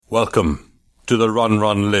Welcome to the Run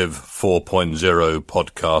Run Live 4.0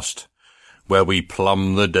 podcast, where we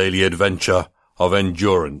plumb the daily adventure of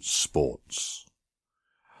endurance sports.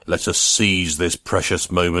 Let us seize this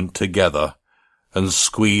precious moment together and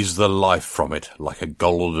squeeze the life from it like a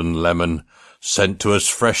golden lemon sent to us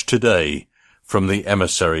fresh today from the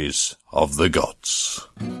emissaries of the gods.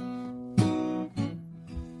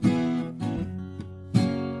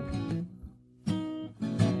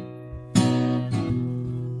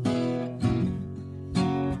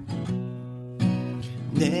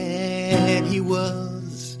 That he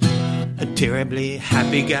was a terribly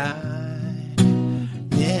happy guy.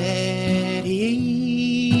 That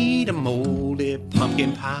he ate a moldy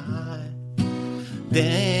pumpkin pie.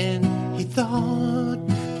 Then he thought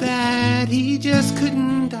that he just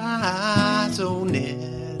couldn't die. So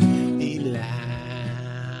Ned, he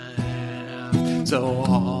laughed so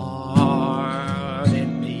hard it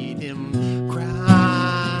made him cry.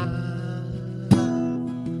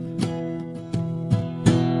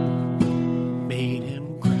 Made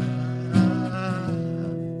him cry.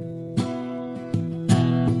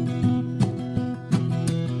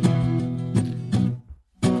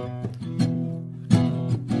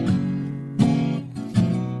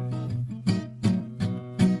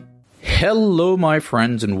 Hello, my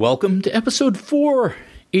friends, and welcome to episode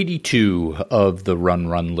 482 of the Run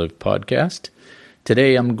Run Live podcast.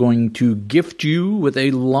 Today I'm going to gift you with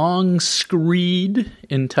a long screed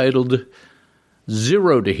entitled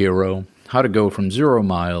Zero to Hero, How to Go from 0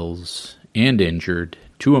 miles and injured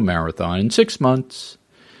to a marathon in 6 months.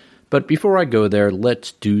 But before I go there,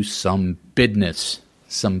 let's do some bidness.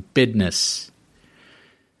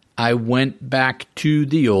 I went back to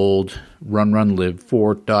the old Run Run Live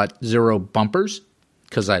 4.0 bumpers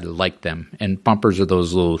because I like them. And bumpers are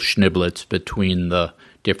those little schniblets between the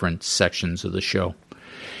different sections of the show.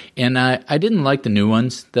 And I didn't like the new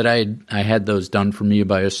ones that I had those done for me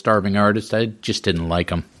by a starving artist. I just didn't like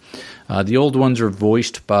them. The old ones are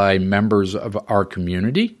voiced by members of our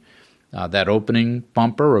community. That opening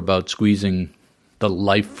bumper about squeezing the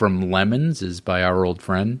life from lemons is by our old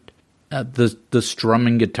friend. The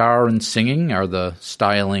strumming guitar and singing are the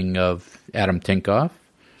styling of Adam Tinkoff.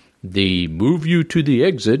 The move you to the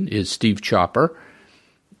exit is Steve Chopper.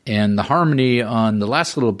 And the harmony on the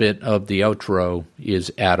last little bit of the outro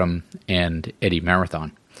is Adam and Eddie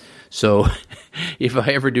Marathon. So if I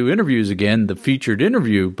ever do interviews again, the featured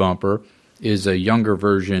interview bumper is a younger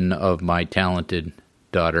version of my talented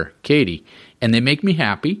daughter, Katie. And they make me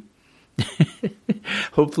happy.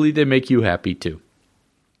 Hopefully they make you happy too.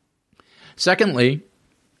 Secondly,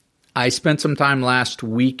 I spent some time last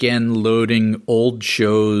weekend loading old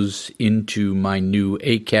shows into my new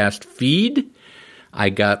Acast feed. I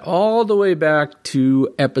got all the way back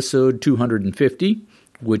to episode 250,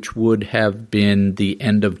 which would have been the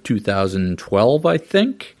end of 2012, I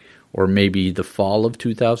think, or maybe the fall of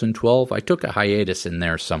 2012. I took a hiatus in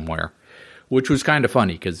there somewhere, which was kind of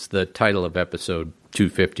funny because the title of episode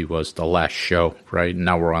 250 was The Last Show, right?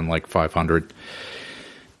 Now we're on like 500.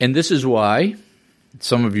 And this is why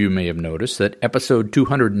some of you may have noticed that episode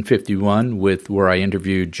 251 where I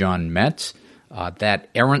interviewed John Metz, that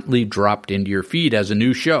errantly dropped into your feed as a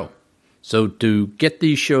new show. So to get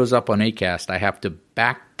these shows up on Acast, I have to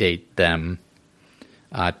backdate them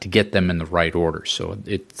to get them in the right order. So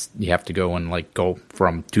you have to go and go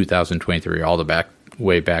from 2023 all the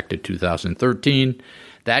way back to 2013.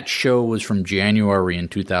 That show was from January in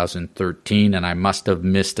 2013, and I must have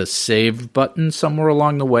missed a save button somewhere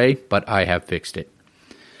along the way, but I have fixed it.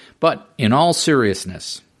 But in all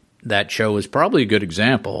seriousness, that show is probably a good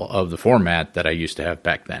example of the format that I used to have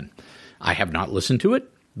back then. I have not listened to it,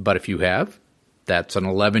 but if you have, that's an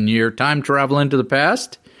 11-year time travel into the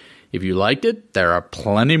past. If you liked it, there are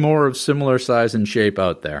plenty more of similar size and shape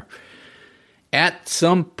out there. At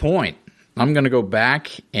some point, I'm going to go back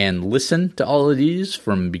and listen to all of these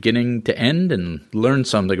from beginning to end and learn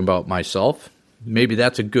something about myself. Maybe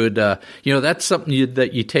that's a good, that's something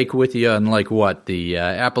that you take with you on the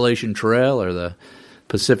Appalachian Trail or the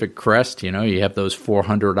Pacific Crest. You have those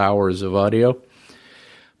 400 hours of audio.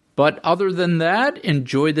 But other than that,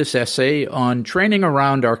 enjoy this essay on training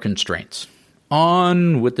around our constraints.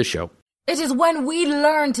 On with the show. It is when we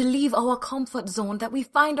learn to leave our comfort zone that we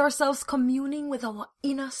find ourselves communing with our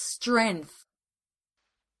inner strength.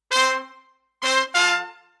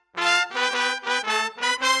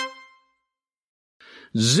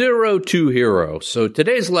 Zero to Hero. So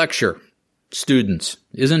today's lecture, students,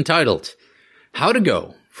 is entitled, How to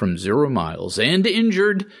Go from 0 miles and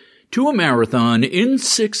injured to a marathon in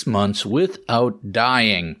 6 months without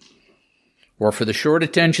dying. Or for the short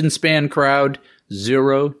attention span crowd,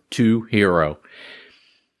 0 to Hero.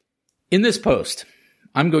 In this post,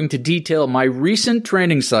 I'm going to detail my recent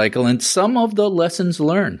training cycle and some of the lessons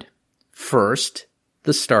learned. First,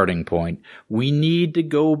 the starting point. We need to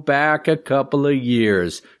go back a couple of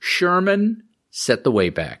years. Sherman set the way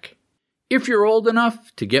back. If you're old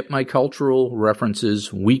enough to get my cultural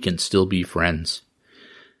references, we can still be friends.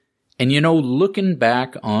 And looking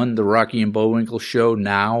back on the Rocky and Bullwinkle show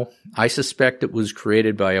now, I suspect it was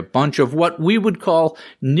created by a bunch of what we would call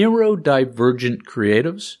neurodivergent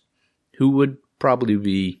creatives who would probably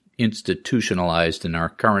be institutionalized in our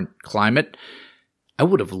current climate. I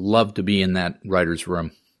would have loved to be in that writer's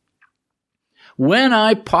room. When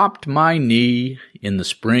I popped my knee in the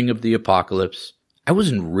spring of the apocalypse, I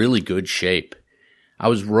was in really good shape. I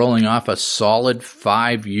was rolling off a solid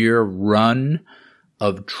 5-year run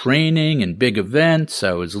of training and big events.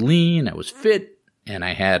 I was lean, I was fit, and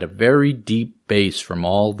I had a very deep base from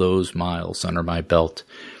all those miles under my belt.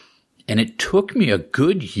 And it took me a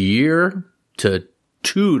good year to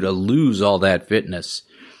lose all that fitness.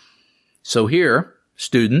 So here,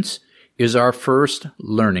 students, is our first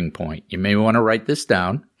learning point. You may want to write this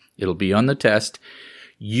down. It'll be on the test.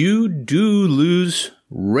 You do lose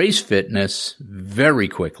race fitness very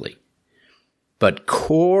quickly. But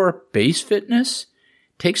core base fitness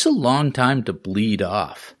takes a long time to bleed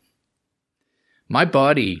off. My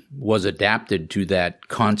body was adapted to that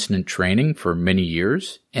constant training for many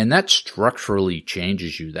years, and that structurally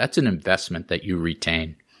changes you. That's an investment that you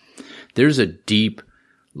retain. There's a deep,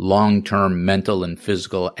 long-term mental and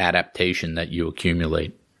physical adaptation that you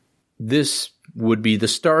accumulate. This would be the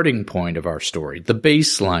starting point of our story, the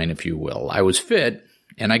baseline, if you will. I was fit,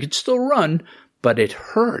 and I could still run, but it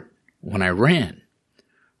hurt when I ran.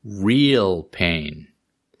 Real pain.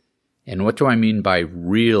 And what do I mean by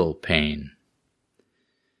real pain?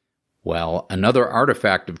 Well, another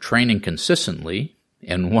artifact of training consistently,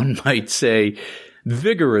 and one might say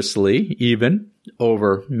vigorously even,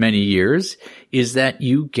 over many years, is that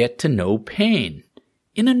you get to know pain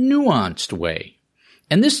in a nuanced way.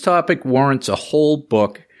 And this topic warrants a whole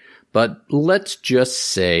book, but let's just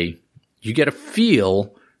say you get a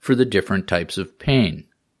feel for the different types of pain.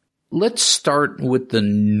 Let's start with the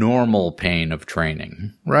normal pain of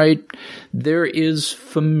training, right? There is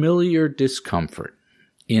familiar discomfort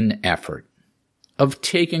in effort of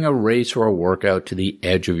taking a race or a workout to the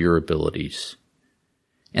edge of your abilities.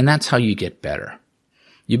 And that's how you get better.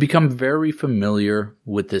 You become very familiar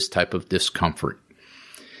with this type of discomfort.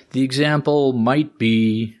 The example might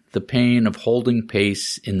be the pain of holding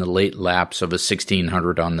pace in the late laps of a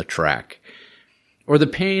 1600 on the track, or the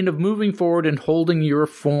pain of moving forward and holding your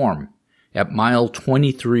form at mile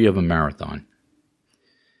 23 of a marathon.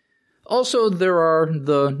 Also, there are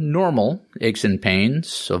the normal aches and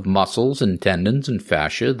pains of muscles and tendons and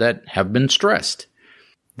fascia that have been stressed.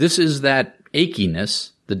 This is that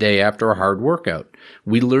achiness the day after a hard workout.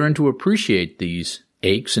 We learn to appreciate these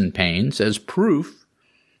aches and pains as proof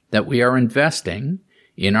that we are investing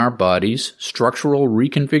in our body's structural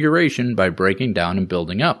reconfiguration by breaking down and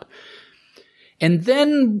building up. And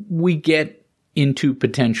then we get into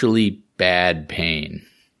potentially bad pain.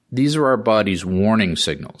 These are our body's warning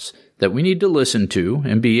signals that we need to listen to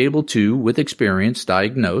and be able to, with experience,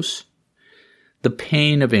 diagnose the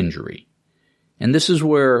pain of injury. And this is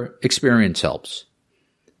where experience helps,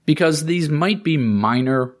 because these might be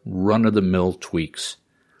minor run-of-the-mill tweaks,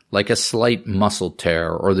 like a slight muscle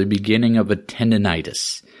tear or the beginning of a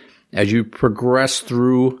tendinitis. As you progress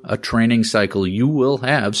through a training cycle, you will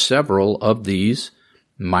have several of these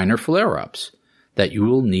minor flare-ups that you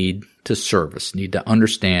will need to service, need to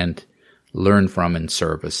understand, learn from, and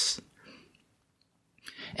service.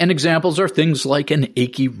 And examples are things like an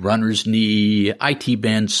achy runner's knee, IT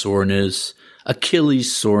band soreness,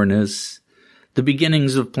 Achilles soreness, the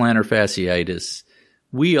beginnings of plantar fasciitis.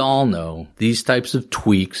 We all know these types of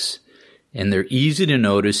tweaks, and they're easy to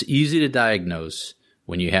notice, easy to diagnose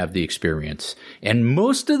when you have the experience. And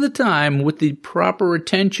most of the time, with the proper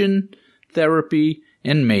attention, therapy,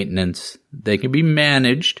 and maintenance, they can be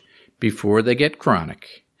managed before they get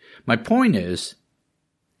chronic. My point is,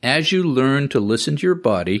 as you learn to listen to your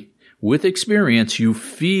body, with experience, you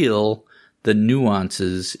feel the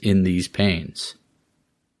nuances in these pains.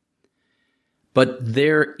 But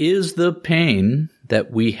there is the pain that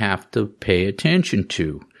we have to pay attention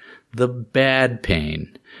to. The bad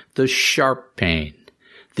pain, the sharp pain,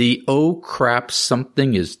 the oh crap,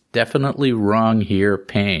 something is definitely wrong here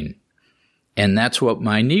pain. And that's what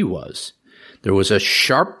my knee was. There was a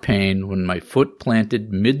sharp pain when my foot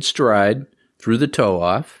planted mid-stride through the toe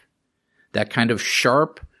off. That kind of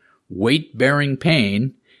sharp, weight-bearing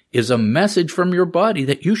pain is a message from your body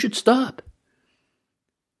that you should stop.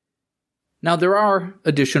 Now, there are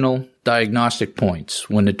additional diagnostic points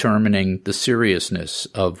when determining the seriousness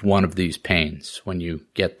of one of these pains when you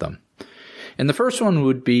get them. And the first one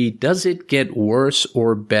would be, does it get worse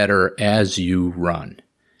or better as you run?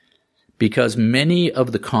 Because many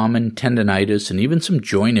of the common tendinitis and even some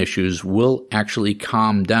joint issues will actually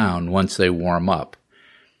calm down once they warm up.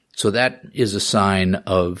 So that is a sign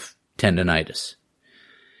of tendinitis.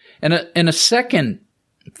 And a second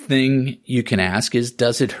thing you can ask is,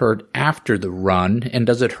 does it hurt after the run, and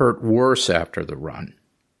does it hurt worse after the run?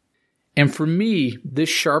 And for me, this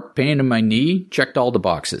sharp pain in my knee checked all the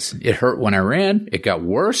boxes. It hurt when I ran, it got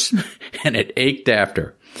worse, and it ached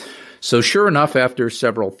after. So sure enough, after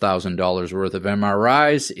several $1,000s worth of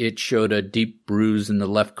MRIs, it showed a deep bruise in the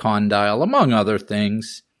left condyle, among other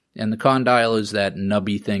things. And the condyle is that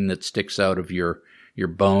nubby thing that sticks out of your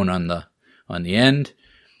bone on the end.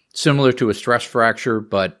 Similar to a stress fracture,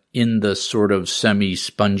 but in the sort of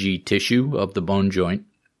semi-spongy tissue of the bone joint.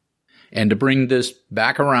 And to bring this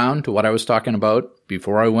back around to what I was talking about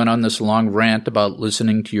before I went on this long rant about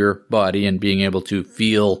listening to your body and being able to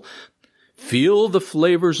feel the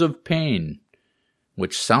flavors of pain,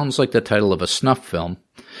 which sounds like the title of a snuff film,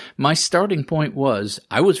 my starting point was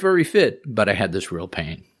I was very fit, but I had this real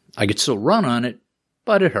pain. I could still run on it,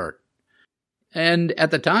 but it hurt. And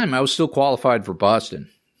at the time, I was still qualified for Boston.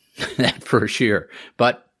 That first year.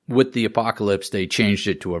 But with the apocalypse, they changed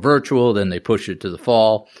it to a virtual, then they pushed it to the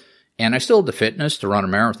fall. And I still had the fitness to run a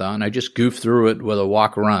marathon. I just goofed through it with a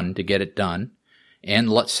walk-run to get it done.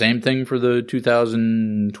 And same thing for the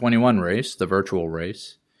 2021 race, the virtual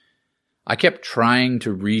race. I kept trying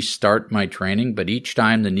to restart my training, but each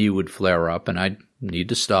time the knee would flare up and I'd need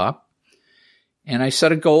to stop. And I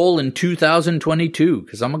set a goal in 2022,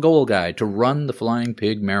 because I'm a goal guy, to run the Flying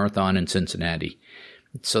Pig Marathon in Cincinnati.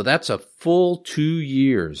 So that's a full 2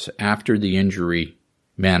 years after the injury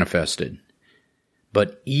manifested.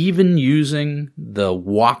 But even using the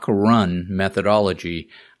walk-run methodology,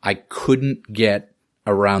 I couldn't get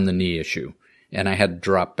around the knee issue, and I had to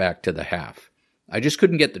drop back to the half. I just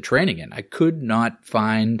couldn't get the training in. I could not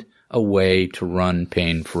find a way to run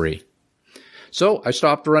pain-free. So I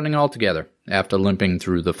stopped running altogether after limping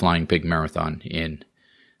through the Flying Pig Marathon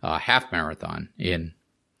half marathon in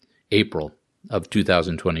April of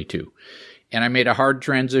 2022. And I made a hard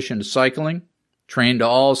transition to cycling, trained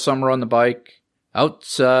all summer on the bike,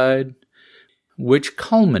 outside, which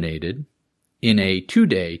culminated in a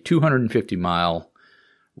 2-day, 250-mile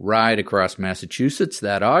ride across Massachusetts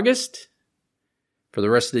that August. For the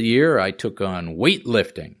rest of the year, I took on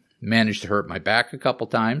weightlifting, managed to hurt my back a couple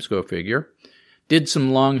times, go figure, did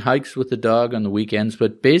some long hikes with the dog on the weekends,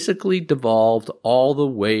 but basically devolved all the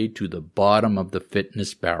way to the bottom of the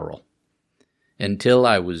fitness barrel, until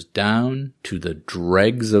I was down to the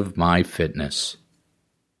dregs of my fitness.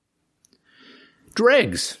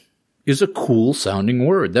 Dregs is a cool-sounding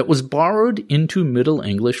word that was borrowed into Middle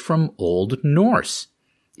English from Old Norse.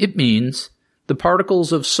 It means the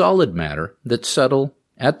particles of solid matter that settle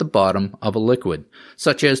at the bottom of a liquid,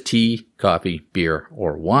 such as tea, coffee, beer,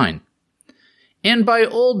 or wine. And by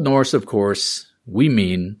Old Norse, of course, we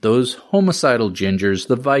mean those homicidal gingers,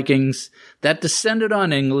 the Vikings, that descended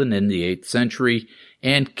on England in the 8th century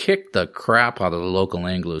and kicked the crap out of the local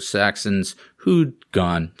Anglo-Saxons who'd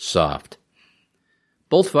gone soft.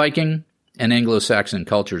 Both Viking and Anglo-Saxon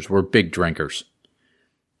cultures were big drinkers.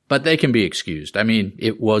 But they can be excused. I mean,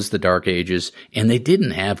 it was the Dark Ages, and they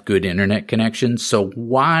didn't have good internet connections, so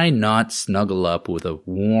why not snuggle up with a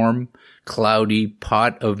warm, cloudy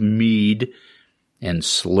pot of mead and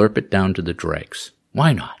slurp it down to the dregs?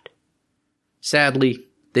 Why not? Sadly,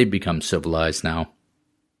 they've become civilized now.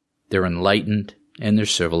 They're enlightened and they're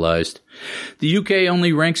civilized. The UK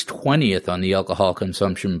only ranks 20th on the alcohol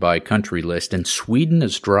consumption by country list, and Sweden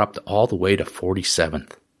has dropped all the way to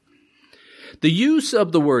 47th. The use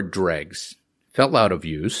of the word dregs fell out of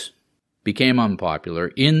use, became unpopular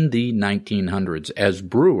in the 1900s as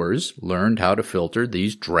brewers learned how to filter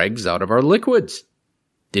these dregs out of our liquids.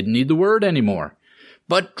 Didn't need the word anymore.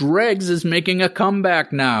 But dregs is making a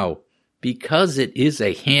comeback now, because it is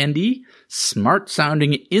a handy,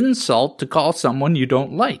 smart-sounding insult to call someone you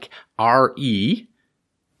don't like. R.E.,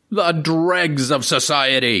 the dregs of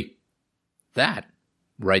society. That,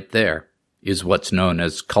 right there, is what's known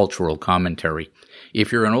as cultural commentary.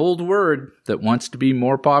 If you're an old word that wants to be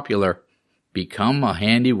more popular, become a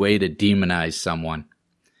handy way to demonize someone.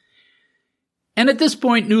 And at this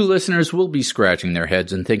point, new listeners will be scratching their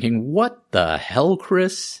heads and thinking, what the hell,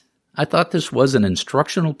 Chris? I thought this was an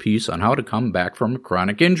instructional piece on how to come back from a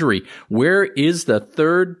chronic injury. Where is the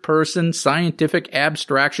third-person scientific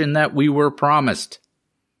abstraction that we were promised?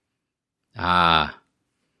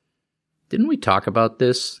 Didn't we talk about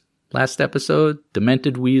this last episode?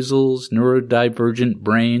 Demented weasels, neurodivergent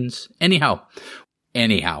brains. Anyhow,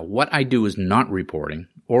 what I do is not reporting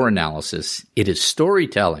or analysis. It is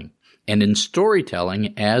storytelling. And in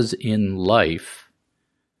storytelling, as in life,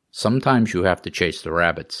 sometimes you have to chase the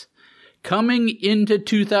rabbits. Coming into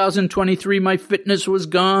 2023, my fitness was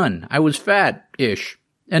gone. I was fat-ish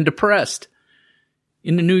and depressed.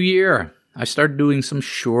 In the new year, I started doing some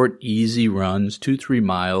short, easy runs, 2-3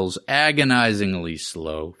 miles, agonizingly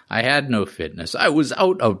slow. I had no fitness. I was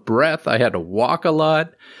out of breath. I had to walk a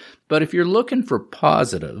lot. But if you're looking for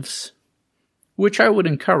positives, which I would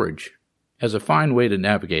encourage as a fine way to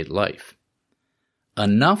navigate life,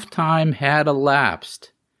 enough time had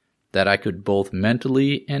elapsed that I could both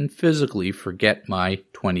mentally and physically forget my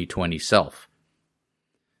 2020 self.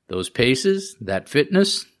 Those paces, that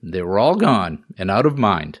fitness, they were all gone and out of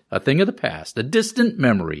mind, a thing of the past, a distant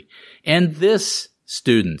memory. And this,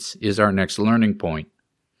 students, is our next learning point.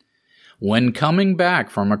 When coming back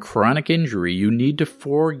from a chronic injury, you need to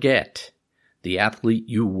forget the athlete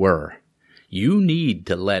you were. You need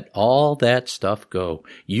to let all that stuff go.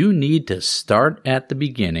 You need to start at the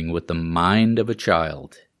beginning with the mind of a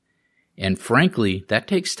child. And frankly, that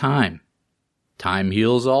takes time. Time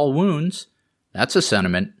heals all wounds. That's a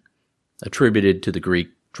sentiment attributed to the Greek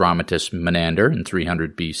dramatist Menander in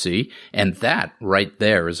 300 BC. And that right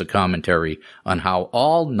there is a commentary on how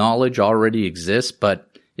all knowledge already exists,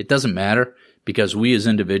 but it doesn't matter because we as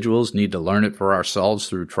individuals need to learn it for ourselves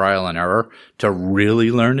through trial and error to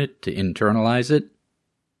really learn it, to internalize it.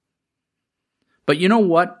 But you know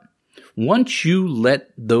what? Once you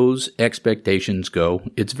let those expectations go,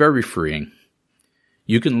 it's very freeing.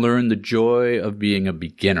 You can learn the joy of being a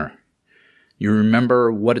beginner. You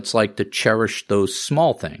remember what it's like to cherish those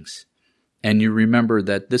small things. And you remember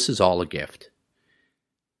that this is all a gift.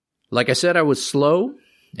 Like I said, I was slow,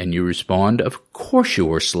 and you respond, of course you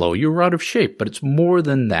were slow. You were out of shape, but it's more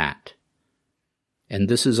than that. And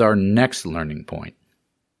this is our next learning point.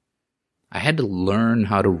 I had to learn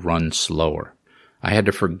how to run slower. I had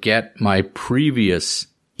to forget my previous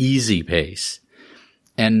easy pace.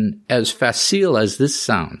 And as facile as this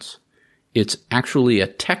sounds, it's actually a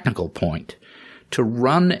technical point. To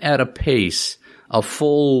run at a pace a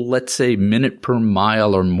full, let's say, minute per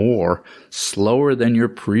mile or more slower than your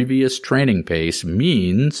previous training pace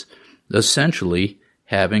means essentially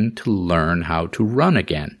having to learn how to run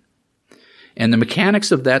again. And the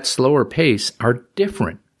mechanics of that slower pace are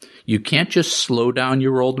different. You can't just slow down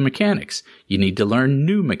your old mechanics. You need to learn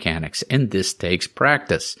new mechanics, and this takes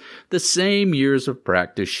practice. The same years of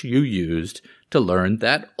practice you used to learn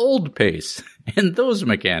that old pace and those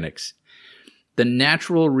mechanics. The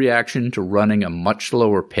natural reaction to running a much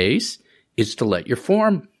slower pace is to let your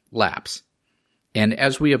form lapse. And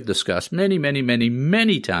as we have discussed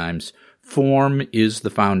many times, form is the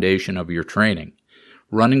foundation of your training.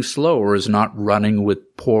 Running slower is not running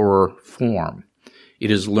with poorer form.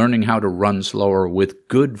 It is learning how to run slower with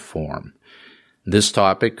good form. This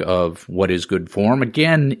topic of what is good form,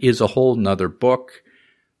 again, is a whole nother book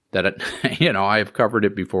that, I have covered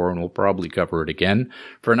it before and will probably cover it again.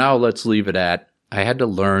 For now, let's leave it at, I had to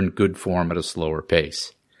learn good form at a slower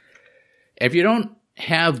pace. If you don't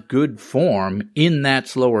have good form in that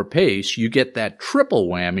slower pace, you get that triple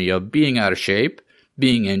whammy of being out of shape,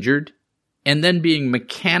 being injured, and then being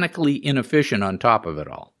mechanically inefficient on top of it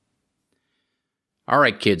all. All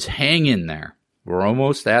right, kids, hang in there. We're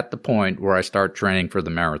almost at the point where I start training for the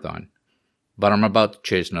marathon. But I'm about to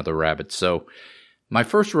chase another rabbit. So my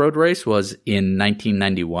first road race was in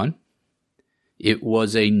 1991. It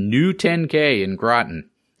was a new 10K in Groton,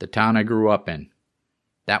 the town I grew up in.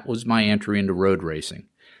 That was my entry into road racing.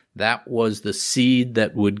 That was the seed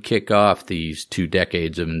that would kick off these 2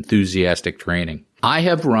 decades of enthusiastic training. I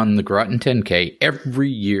have run the Groton 10K every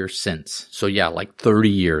year since. So yeah, like 30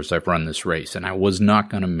 years I've run this race, and I was not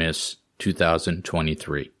going to miss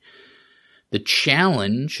 2023. The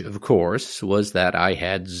challenge, of course, was that I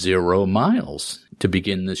had 0 miles to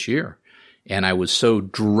begin this year. And I was so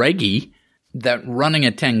draggy that running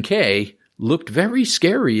a 10K looked very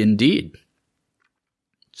scary indeed.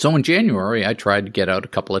 So in January, I tried to get out a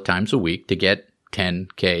couple of times a week to get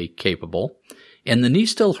 10K capable. And the knee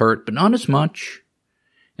still hurt, but not as much.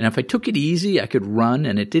 And if I took it easy, I could run,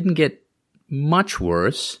 and it didn't get much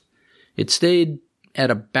worse. It stayed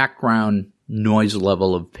at a background noise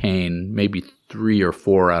level of pain, maybe 3 or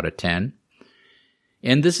 4 out of 10.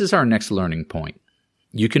 And this is our next learning point.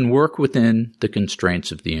 You can work within the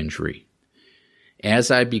constraints of the injury.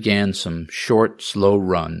 As I began some short, slow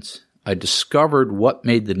runs, I discovered what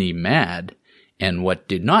made the knee mad and what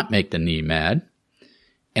did not make the knee mad.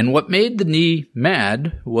 And what made the knee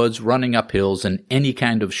mad was running up hills and any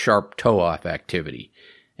kind of sharp toe-off activity.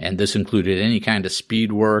 And this included any kind of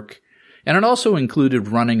speed work, and it also included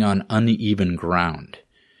running on uneven ground.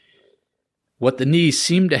 What the knee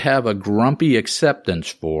seemed to have a grumpy acceptance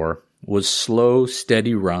for was slow,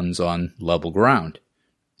 steady runs on level ground.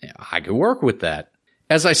 I could work with that.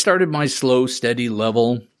 As I started my slow, steady,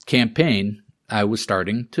 level campaign, I was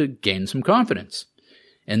starting to gain some confidence.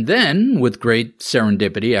 And then, with great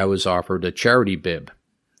serendipity, I was offered a charity bib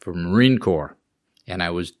from Marine Corps. And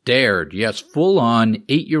I was dared, yes, full-on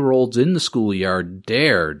 8-year-olds in the schoolyard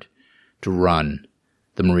dared to run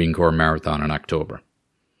the Marine Corps Marathon in October.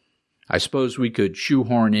 I suppose we could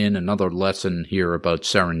shoehorn in another lesson here about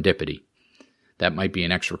serendipity. That might be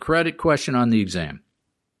an extra credit question on the exam.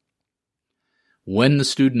 When the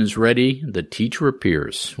student is ready, the teacher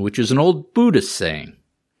appears, which is an old Buddhist saying.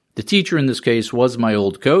 The teacher in this case was my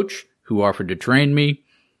old coach, who offered to train me.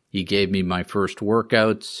 He gave me my first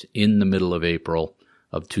workouts in the middle of April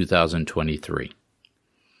of 2023.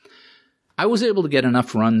 I was able to get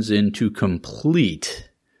enough runs in to complete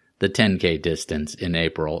the 10K distance in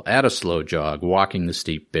April at a slow jog, walking the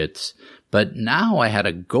steep bits, but now I had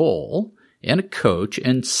a goal and a coach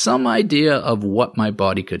and some idea of what my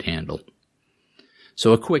body could handle.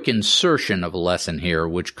 So a quick insertion of a lesson here,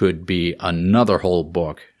 which could be another whole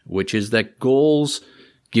book, which is that goals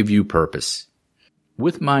give you purpose.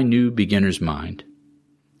 With my new beginner's mind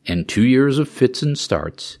and 2 years of fits and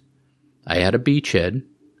starts, I had a beachhead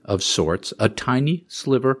of sorts, a tiny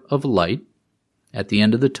sliver of light at the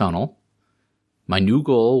end of the tunnel. My new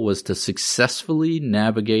goal was to successfully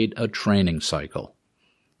navigate a training cycle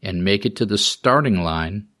and make it to the starting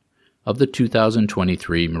line of the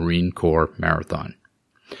 2023 Marine Corps Marathon.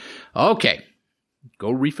 Okay,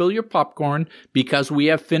 go refill your popcorn because we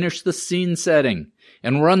have finished the scene setting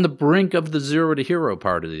and we're on the brink of the zero to hero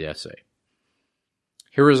part of the essay.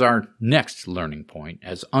 Here is our next learning point.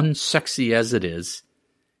 As unsexy as it is,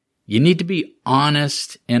 you need to be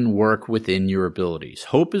honest and work within your abilities.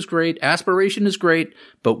 Hope is great, aspiration is great,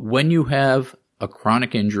 but when you have a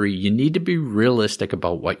chronic injury, you need to be realistic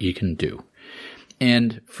about what you can do.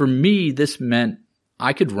 And for me, this meant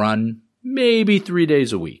I could run maybe 3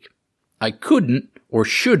 days a week. I couldn't or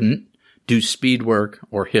shouldn't do speed work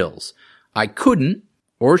or hills. I couldn't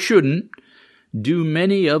or shouldn't do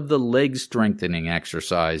many of the leg strengthening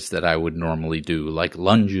exercise that I would normally do, like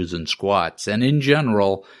lunges and squats, and in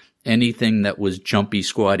general, anything that was jumpy,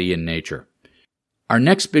 squatty in nature. Our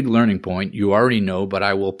next big learning point, you already know, but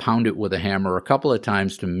I will pound it with a hammer a couple of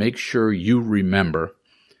times to make sure you remember.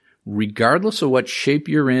 Regardless of what shape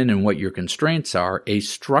you're in and what your constraints are, a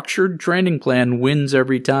structured training plan wins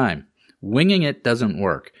every time. Winging it doesn't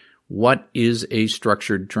work. What is a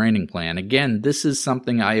structured training plan? Again, this is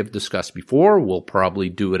something I have discussed before. We'll probably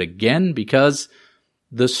do it again because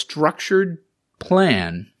the structured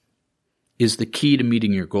plan is the key to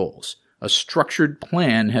meeting your goals. A structured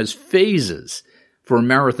plan has phases. For a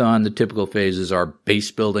marathon, the typical phases are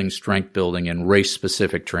base building, strength building, and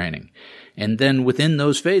race-specific training. And then within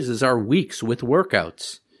those phases are weeks with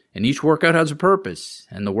workouts. And each workout has a purpose.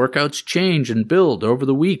 And the workouts change and build over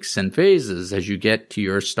the weeks and phases as you get to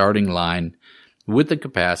your starting line with the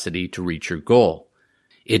capacity to reach your goal.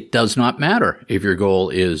 It does not matter if your goal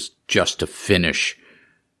is just to finish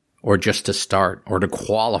or just to start, or to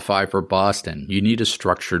qualify for Boston. You need a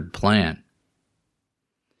structured plan.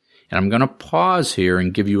 And I'm going to pause here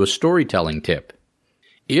and give you a storytelling tip.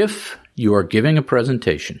 If you are giving a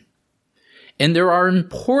presentation, and there are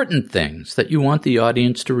important things that you want the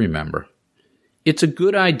audience to remember, it's a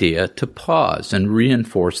good idea to pause and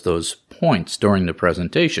reinforce those points during the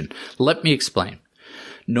presentation. Let me explain.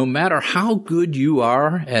 No matter how good you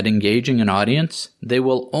are at engaging an audience, they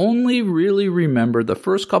will only really remember the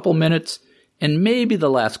first couple minutes and maybe the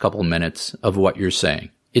last couple minutes of what you're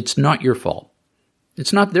saying. It's not your fault.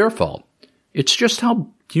 It's not their fault. It's just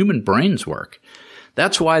how human brains work.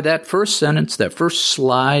 That's why that first sentence, that first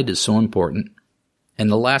slide is so important. And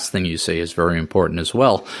the last thing you say is very important as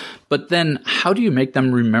well. But then how do you make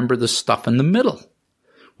them remember the stuff in the middle?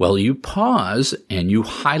 Well, you pause and you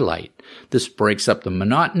highlight. This breaks up the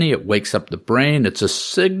monotony. It wakes up the brain. It's a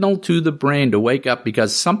signal to the brain to wake up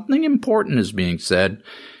because something important is being said.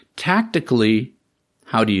 Tactically,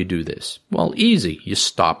 how do you do this? Well, easy. You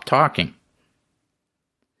stop talking.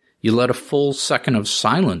 You let a full second of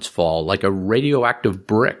silence fall like a radioactive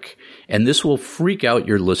brick, and this will freak out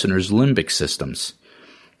your listeners' limbic systems.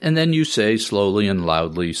 And then you say slowly and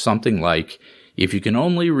loudly something like, if you can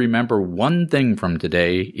only remember one thing from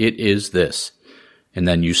today, it is this. And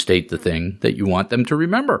then you state the thing that you want them to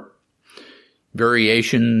remember.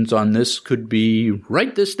 Variations on this could be,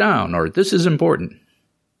 write this down, or this is important.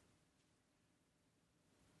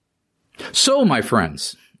 So, my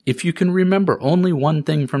friends, if you can remember only one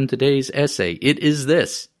thing from today's essay, it is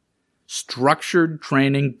this. Structured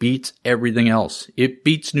training beats everything else. It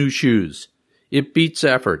beats new shoes. It beats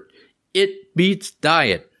effort. It beats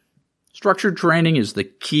diet. Structured training is the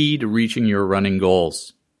key to reaching your running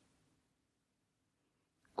goals.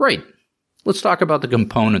 Great. Let's talk about the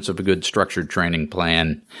components of a good structured training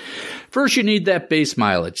plan. First, you need that base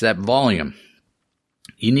mileage, that volume.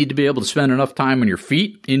 You need to be able to spend enough time on your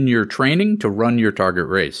feet in your training to run your target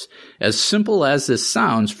race. As simple as this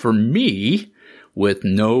sounds, for me, with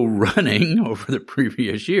no running over the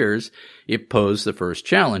previous years, it posed the first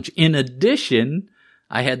challenge. In addition,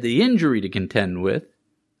 I had the injury to contend with.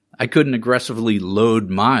 I couldn't aggressively load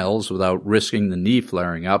miles without risking the knee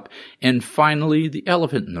flaring up. And finally, the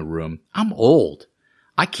elephant in the room. I'm old.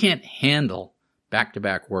 I can't handle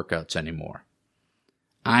back-to-back workouts anymore.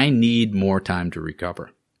 I need more time to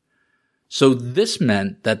recover. So this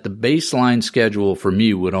meant that the baseline schedule for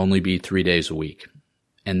me would only be 3 days a week.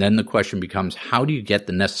 And then the question becomes, how do you get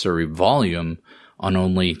the necessary volume on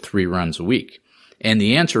only 3 runs a week? And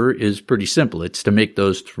the answer is pretty simple. It's to make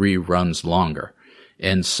those 3 runs longer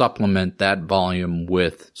and supplement that volume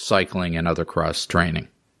with cycling and other cross training.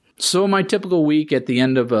 So my typical week at the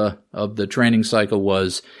end of the training cycle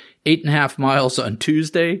was 8.5 miles on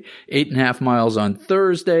Tuesday, 8.5 miles on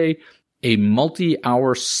Thursday, a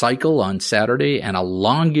multi-hour cycle on Saturday, and a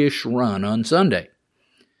longish run on Sunday.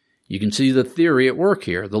 You can see the theory at work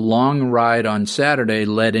here. The long ride on Saturday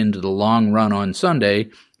led into the long run on Sunday,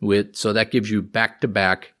 so that gives you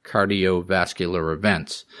back-to-back cardiovascular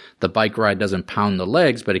events. The bike ride doesn't pound the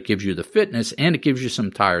legs, but it gives you the fitness and it gives you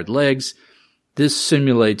some tired legs. This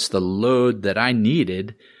simulates the load that I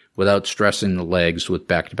needed without stressing the legs with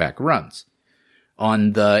back-to-back runs.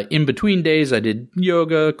 On the in-between days, I did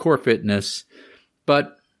yoga, core fitness,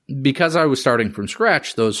 but because I was starting from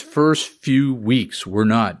scratch, those first few weeks were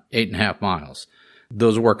not 8.5 miles.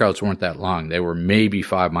 Those workouts weren't that long. They were maybe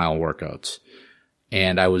 5-mile workouts.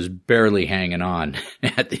 And I was barely hanging on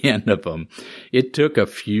at the end of them. It took a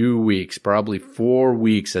few weeks, probably 4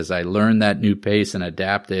 weeks, as I learned that new pace and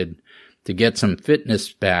adapted to get some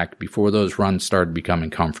fitness back before those runs started becoming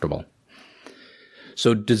comfortable.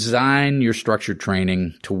 So design your structured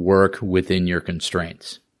training to work within your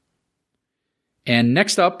constraints. And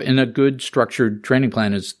next up in a good structured training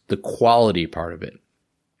plan is the quality part of it.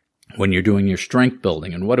 When you're doing your strength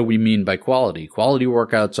building, and what do we mean by quality? Quality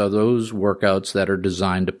workouts are those workouts that are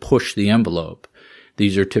designed to push the envelope.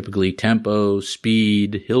 These are typically tempo,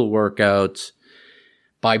 speed, hill workouts.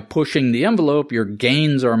 By pushing the envelope, your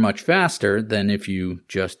gains are much faster than if you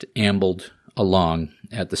just ambled along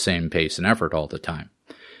at the same pace and effort all the time.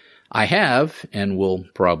 I have, and will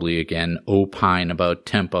probably again opine about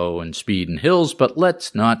tempo and speed and hills, but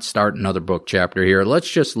let's not start another book chapter here. Let's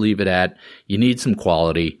just leave it at you need some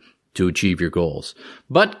quality to achieve your goals.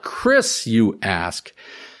 But Chris, you ask,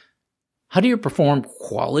 how do you perform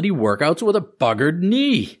quality workouts with a buggered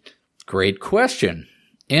knee? Great question.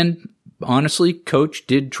 And honestly, Coach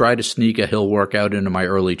did try to sneak a hill workout into my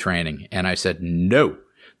early training, and I said, no,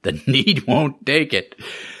 the knee won't take it.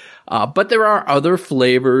 But there are other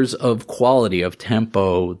flavors of quality, of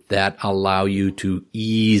tempo, that allow you to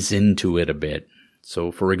ease into it a bit.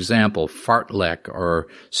 So, for example, fartlek or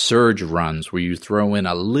surge runs where you throw in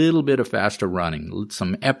a little bit of faster running,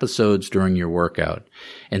 some episodes during your workout.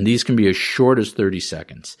 And these can be as short as 30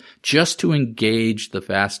 seconds, just to engage the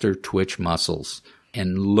faster twitch muscles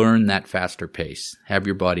and learn that faster pace. Have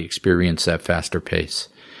your body experience that faster pace.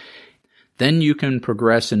 Then you can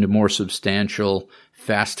progress into more substantial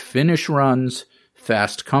fast finish runs,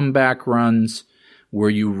 fast comeback runs, where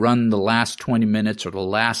you run the last 20 minutes or the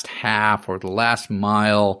last half or the last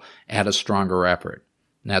mile at a stronger effort.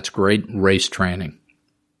 That's great race training.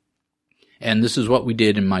 And this is what we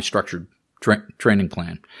did in my structured training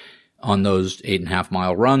plan. On those 8.5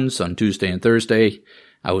 mile runs on Tuesday and Thursday,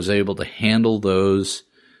 I was able to handle those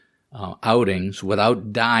outings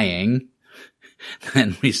without dying.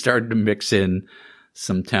 Then we started to mix in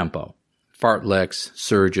some tempo. Fartleks,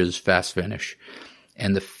 surges, fast finish.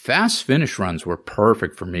 And the fast finish runs were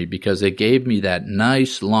perfect for me because they gave me that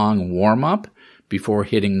nice long warm-up before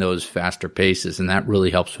hitting those faster paces, and that really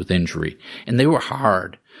helps with injury. And they were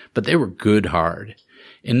hard, but they were good hard.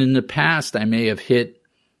 And in the past, I may have hit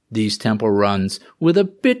these tempo runs with a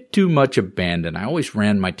bit too much abandon. I always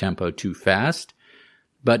ran my tempo too fast.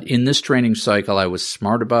 But in this training cycle, I was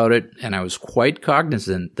smart about it, and I was quite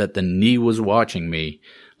cognizant that the knee was watching me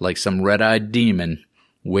like some red-eyed demon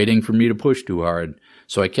waiting for me to push too hard.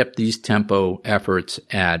 So I kept these tempo efforts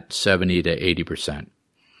at 70 to 80%.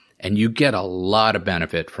 And you get a lot of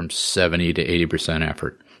benefit from 70 to 80%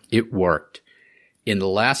 effort. It worked. In the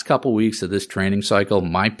last couple weeks of this training cycle,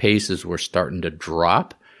 my paces were starting to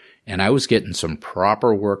drop, and I was getting some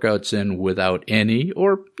proper workouts in without any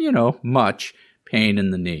or, much pain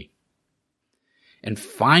in the knee. And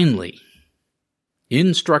finally,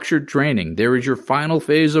 in structured training, there is your final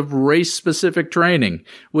phase of race-specific training,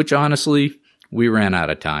 which honestly, we ran out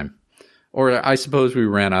of time. Or I suppose we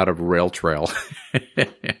ran out of rail trail.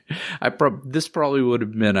 This probably would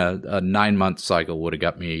have been a 9-month cycle, would have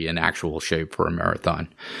got me in actual shape for a marathon.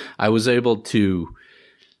 I was able to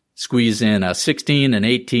squeeze in a 16, an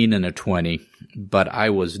 18, and a 20, but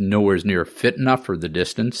I was nowhere near fit enough for the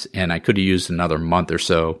distance, and I could have used another month or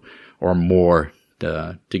so or more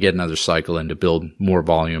to get another cycle and to build more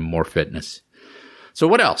volume, more fitness. So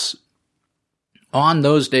what else? On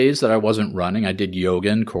those days that I wasn't running, I did yoga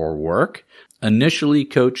and core work. Initially,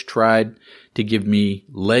 Coach tried to give me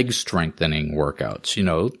leg strengthening workouts,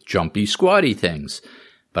 jumpy, squatty things.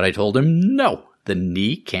 But I told him, no, the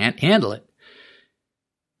knee can't handle it.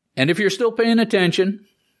 And if you're still paying attention,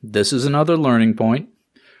 this is another learning point.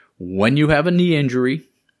 When you have a knee injury,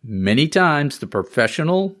 many times the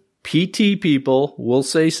professional PT people will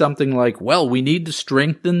say something like, well, we need to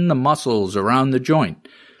strengthen the muscles around the joint.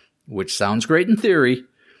 Which sounds great in theory,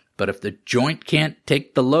 but if the joint can't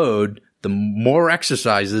take the load, the more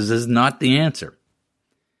exercises is not the answer.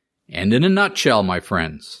 And in a nutshell, my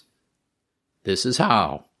friends, this is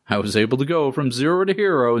how I was able to go from 0 to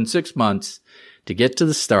hero in 6 months to get to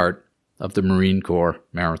the start of the Marine Corps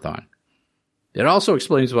Marathon. It also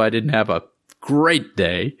explains why I didn't have a great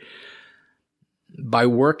day. By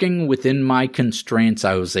working within my constraints,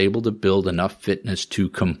 I was able to build enough fitness to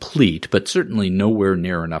complete, but certainly nowhere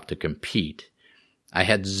near enough to compete. I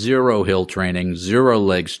had 0 hill training, 0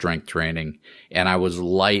 leg strength training, and I was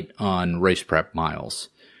light on race prep miles.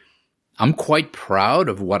 I'm quite proud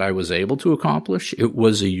of what I was able to accomplish. It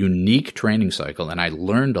was a unique training cycle, and I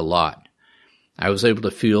learned a lot. I was able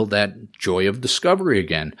to feel that joy of discovery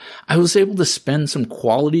again. I was able to spend some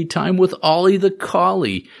quality time with Ollie the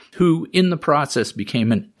collie, who in the process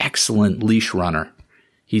became an excellent leash runner.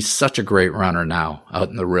 He's such a great runner now out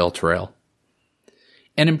in the rail trail.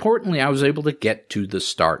 And importantly, I was able to get to the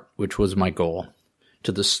start, which was my goal,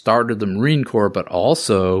 to the start of the Marine Corps, but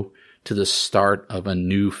also to the start of a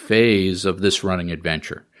new phase of this running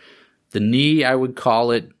adventure. The knee, I would call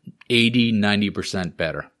it 80-90%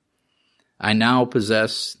 better. I now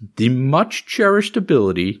possess the much-cherished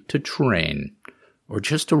ability to train, or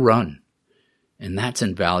just to run, and that's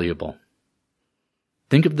invaluable.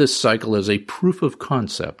 Think of this cycle as a proof of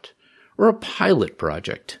concept, or a pilot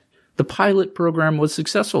project. The pilot program was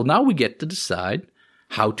successful. Now we get to decide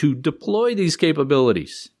how to deploy these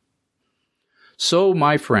capabilities. So,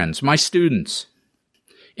 my friends, my students,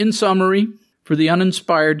 in summary, for the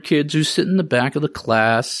uninspired kids who sit in the back of the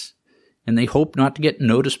class, and they hope not to get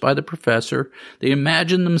noticed by the professor. They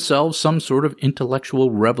imagine themselves some sort of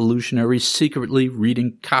intellectual revolutionary secretly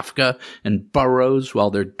reading Kafka and Burroughs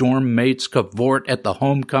while their dorm mates cavort at the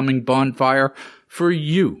homecoming bonfire. For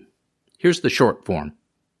you, here's the short form.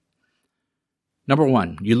 Number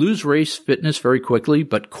 1, you lose race fitness very quickly,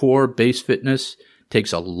 but core base fitness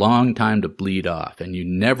takes a long time to bleed off, and you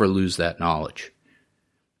never lose that knowledge.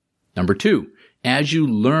 Number 2, as you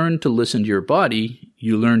learn to listen to your body,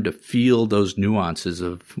 you learn to feel those nuances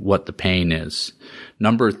of what the pain is.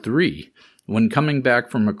 Number 3, when coming back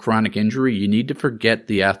from a chronic injury, you need to forget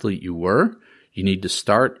the athlete you were. You need to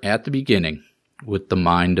start at the beginning with the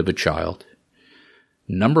mind of a child.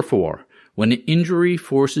 Number 4, when an injury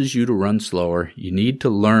forces you to run slower, you need to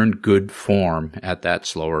learn good form at that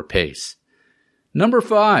slower pace. Number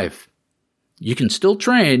 5, you can still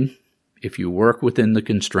train if you work within the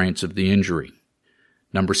constraints of the injury.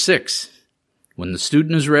 Number 6, when the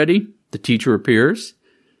student is ready, the teacher appears.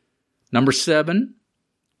 Number 7,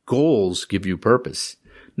 goals give you purpose.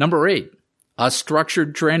 Number 8, a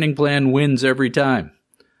structured training plan wins every time.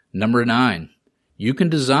 Number 9, you can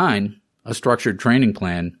design a structured training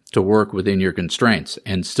plan to work within your constraints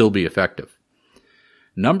and still be effective.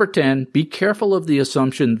 Number 10, be careful of the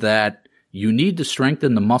assumption that you need to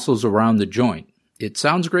strengthen the muscles around the joint. It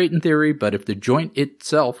sounds great in theory, but if the joint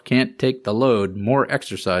itself can't take the load, more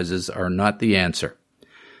exercises are not the answer.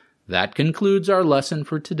 That concludes our lesson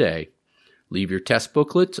for today. Leave your test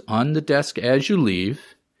booklets on the desk as you leave.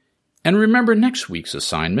 And remember next week's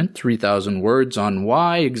assignment, 3,000 words on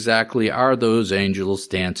why exactly are those angels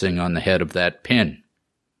dancing on the head of that pin.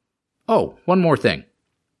 Oh, one more thing.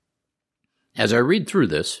 As I read through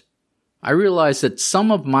this, I realize that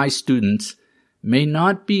some of my students may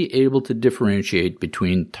not be able to differentiate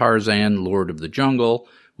between Tarzan, Lord of the Jungle,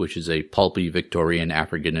 which is a pulpy Victorian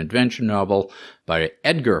African adventure novel by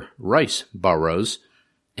Edgar Rice Burroughs,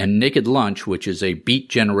 and Naked Lunch, which is a Beat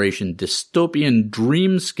Generation dystopian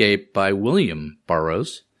dreamscape by William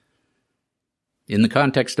Burroughs. In the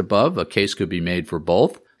context above, a case could be made for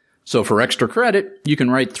both. So for extra credit, you can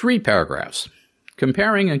write 3 paragraphs,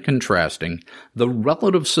 comparing and contrasting the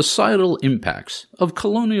relative societal impacts of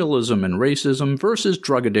colonialism and racism versus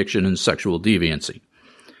drug addiction and sexual deviancy.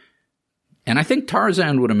 And I think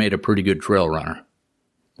Tarzan would have made a pretty good trail runner.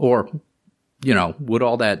 Or, would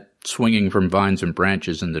all that swinging from vines and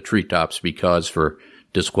branches in the treetops be cause for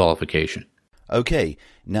disqualification? Okay,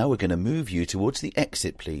 now we're going to move you towards the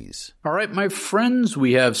exit, please. All right, my friends,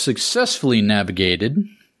 we have successfully navigated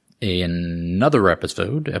another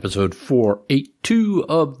episode 482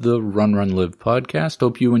 of the Run, Run, Live podcast.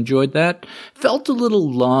 Hope you enjoyed that. Felt a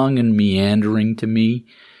little long and meandering to me,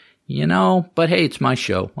 but hey, it's my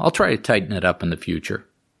show. I'll try to tighten it up in the future.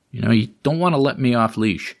 You don't want to let me off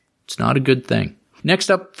leash. It's not a good thing.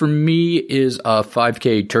 Next up for me is a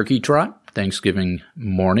 5K turkey trot, Thanksgiving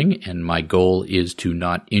morning, and my goal is to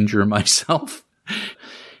not injure myself.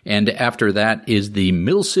 And after that is the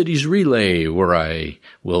Mill Cities Relay, where I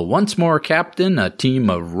will once more captain a team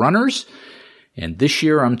of runners. And this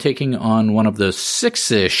year I'm taking on one of the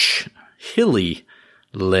 6-ish hilly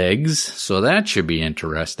legs, so that should be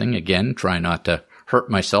interesting. Again, try not to hurt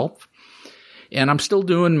myself. And I'm still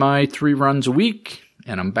doing my 3 runs a week,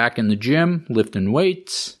 and I'm back in the gym, lifting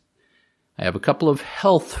weights. I have a couple of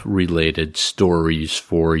health-related stories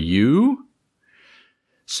for you.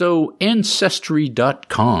 So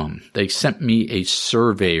Ancestry.com, they sent me a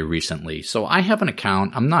survey recently. So I have an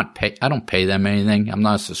account. I don't pay them anything. I'm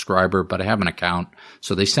not a subscriber, but I have an account.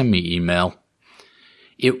 So they send me email.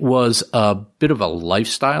 It was a bit of a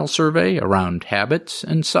lifestyle survey around habits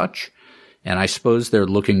and such. And I suppose they're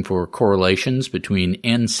looking for correlations between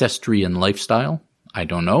ancestry and lifestyle. I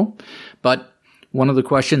don't know. But one of the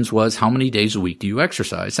questions was, how many days a week do you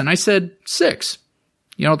exercise? And I said 6.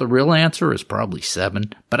 The real answer is probably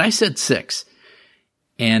 7, but I said 6.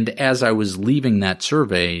 And as I was leaving that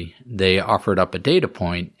survey, they offered up a data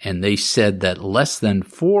point, and they said that less than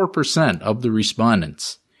 4% of the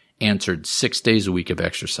respondents answered 6 days a week of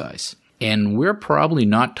exercise. And we're probably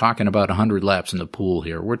not talking about 100 laps in the pool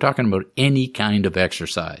here. We're talking about any kind of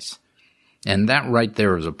exercise. And that right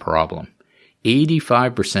there is a problem.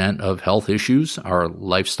 85% of health issues are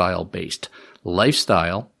lifestyle-based.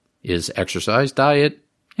 Lifestyle is exercise, diet,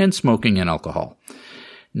 and smoking and alcohol.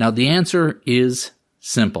 Now, the answer is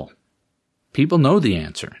simple. People know the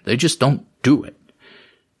answer. They just don't do it.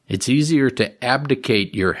 It's easier to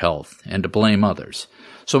abdicate your health and to blame others.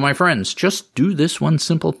 So, my friends, just do this one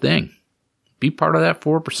simple thing. Be part of that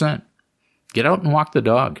 4%. Get out and walk the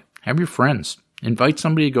dog. Have your friends. Invite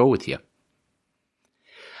somebody to go with you.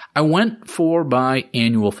 I went for my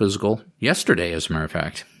annual physical yesterday, as a matter of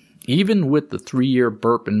fact. Even with the 3-year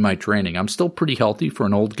burp in my training, I'm still pretty healthy for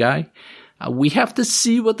an old guy. We have to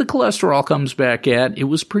see what the cholesterol comes back at. It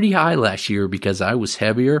was pretty high last year because I was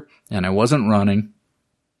heavier and I wasn't running.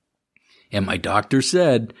 And my doctor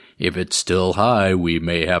said, if it's still high, we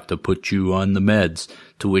may have to put you on the meds.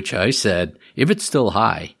 To which I said, if it's still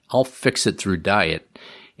high, I'll fix it through diet.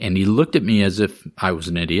 And he looked at me as if I was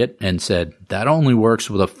an idiot and said, that only works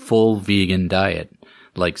with a full vegan diet.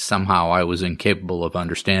 Like somehow I was incapable of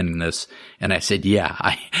understanding this. And I said, yeah,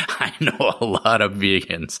 I know a lot of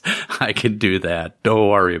vegans. I can do that. Don't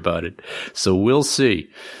worry about it. So we'll see.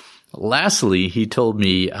 Lastly, he told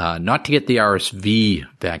me not to get the RSV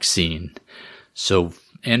vaccine. So,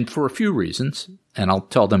 and for a few reasons, and I'll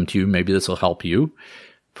tell them to you, maybe this will help you.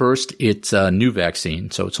 First, it's a new vaccine,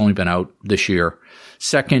 so it's only been out this year.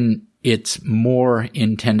 Second, it's more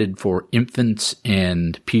intended for infants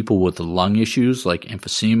and people with lung issues like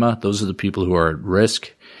emphysema. Those are the people who are at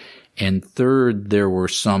risk. And third, there were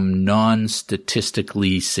some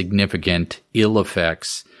non-statistically significant ill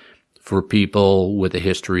effects for people with a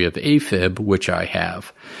history of AFib, which I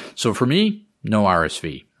have. So for me, no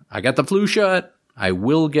RSV. I got the flu shot. I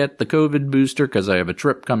will get the COVID booster because I have a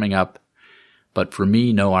trip coming up. But for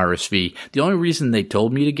me, no RSV. The only reason they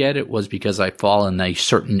told me to get it was because I fall in a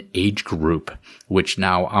certain age group, which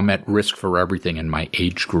now I'm at risk for everything in my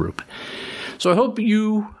age group. So I hope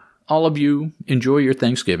you, all of you, enjoy your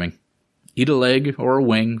Thanksgiving. Eat a leg or a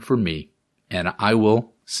wing for me, and I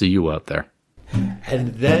will see you out there.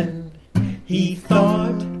 And then he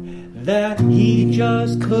thought that he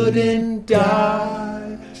just couldn't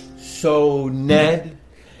die. So Ned,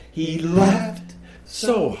 he laughed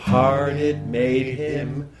so hard it made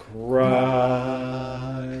him cry.